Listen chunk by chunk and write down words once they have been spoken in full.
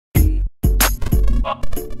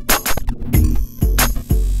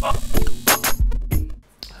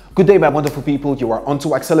Good day, my wonderful people. You are on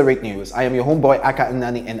to Accelerate News. I am your homeboy, Aka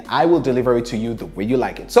Nani, and I will deliver it to you the way you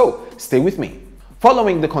like it. So, stay with me.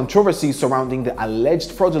 Following the controversy surrounding the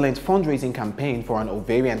alleged fraudulent fundraising campaign for an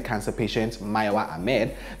ovarian cancer patient, Mayowa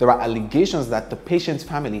Ahmed, there are allegations that the patient's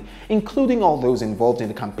family, including all those involved in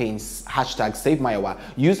the campaign's hashtag #SaveMayowa,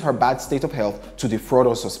 used her bad state of health to defraud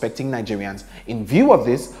unsuspecting Nigerians. In view of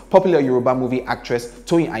this, popular Yoruba movie actress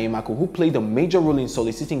Toyin Ayemako, who played a major role in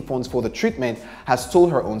soliciting funds for the treatment, has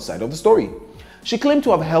told her own side of the story. She claimed to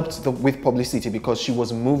have helped with publicity because she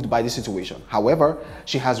was moved by the situation. However,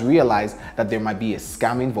 she has realized that there might be a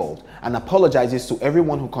scam involved and apologizes to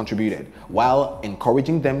everyone who contributed, while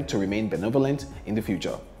encouraging them to remain benevolent in the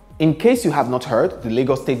future. In case you have not heard, the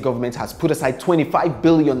Lagos state government has put aside 25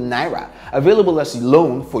 billion naira available as a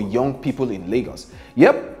loan for young people in Lagos.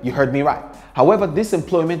 Yep, you heard me right. However, this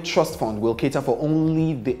employment trust fund will cater for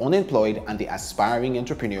only the unemployed and the aspiring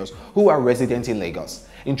entrepreneurs who are resident in Lagos.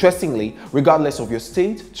 Interestingly, regardless of your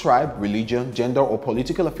state, tribe, religion, gender, or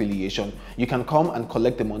political affiliation, you can come and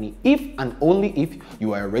collect the money if and only if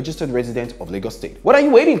you are a registered resident of Lagos State. What are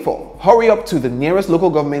you waiting for? Hurry up to the nearest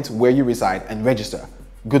local government where you reside and register.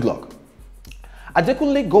 Good luck.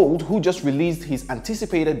 Adekunle Gold, who just released his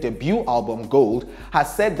anticipated debut album Gold,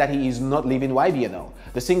 has said that he is not leaving YBNL.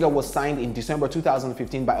 The singer was signed in December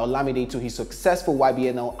 2015 by Olamide to his successful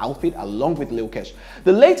YBNL outfit along with Lil Kesh.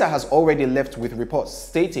 The latter has already left with reports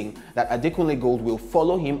stating that Adekunle Gold will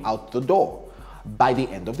follow him out the door by the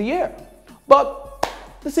end of the year. But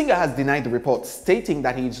the singer has denied the report, stating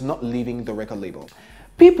that he is not leaving the record label.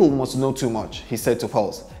 People must know too much, he said to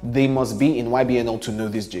Pulse. They must be in YBNL to know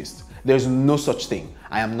this gist. There's no such thing.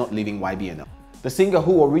 I am not leaving YBNL. The singer,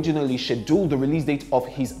 who originally scheduled the release date of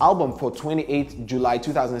his album for 28th July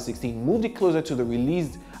 2016, moved it closer to the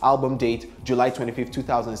released album date, July 25th,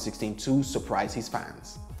 2016, to surprise his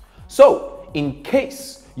fans. So, in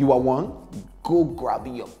case you are one, go grab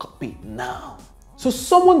your copy now. So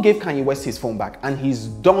someone gave Kanye West his phone back and he's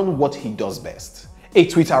done what he does best. A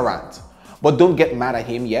Twitter rant. But don't get mad at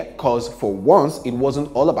him yet, cause for once, it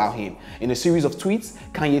wasn't all about him. In a series of tweets,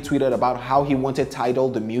 Kanye tweeted about how he wanted Tidal,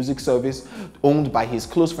 the music service owned by his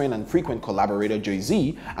close friend and frequent collaborator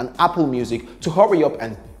Jay-Z, and Apple Music to hurry up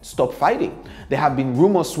and stop fighting. There have been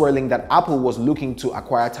rumors swirling that Apple was looking to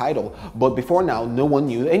acquire Tidal, but before now, no one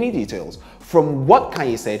knew any details. From what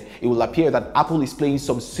Kanye said, it will appear that Apple is playing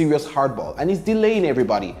some serious hardball and is delaying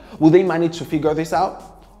everybody. Will they manage to figure this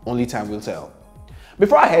out? Only time will tell.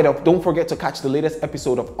 Before I head up, don't forget to catch the latest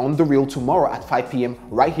episode of On The Real tomorrow at 5 p.m.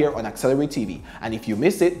 right here on Accelerate TV. And if you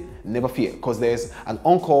miss it, never fear, because there's an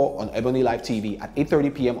encore on Ebony Live TV at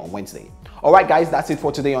 8:30 p.m. on Wednesday. Alright guys, that's it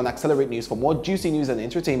for today on Accelerate News. For more juicy news and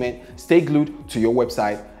entertainment, stay glued to your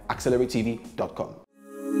website, acceleratetv.com.